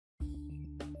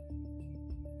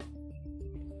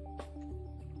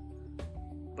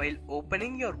While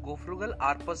opening your GoFrugal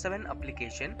RPOS7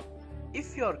 application,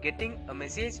 if you are getting a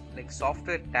message like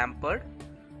software tampered,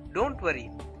 don't worry.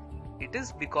 It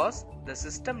is because the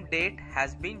system date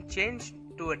has been changed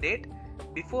to a date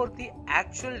before the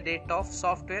actual date of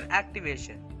software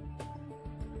activation.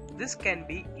 This can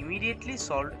be immediately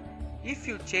solved if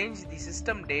you change the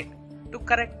system date to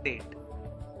correct date.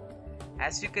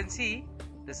 As you can see,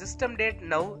 the system date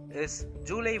now is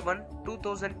July 1,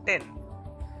 2010,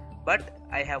 but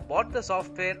I have bought the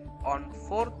software on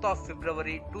 4th of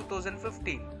February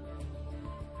 2015.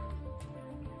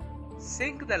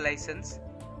 Sync the license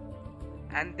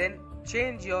and then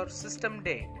change your system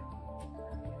date.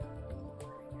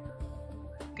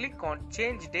 Click on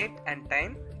change date and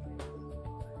time.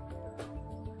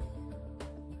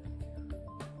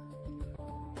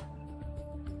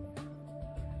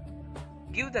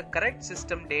 Give the correct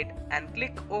system date and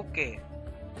click OK.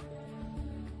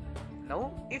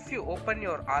 Now if you open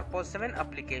your RPOS7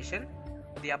 application,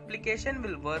 the application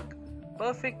will work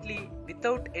perfectly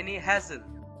without any hassle.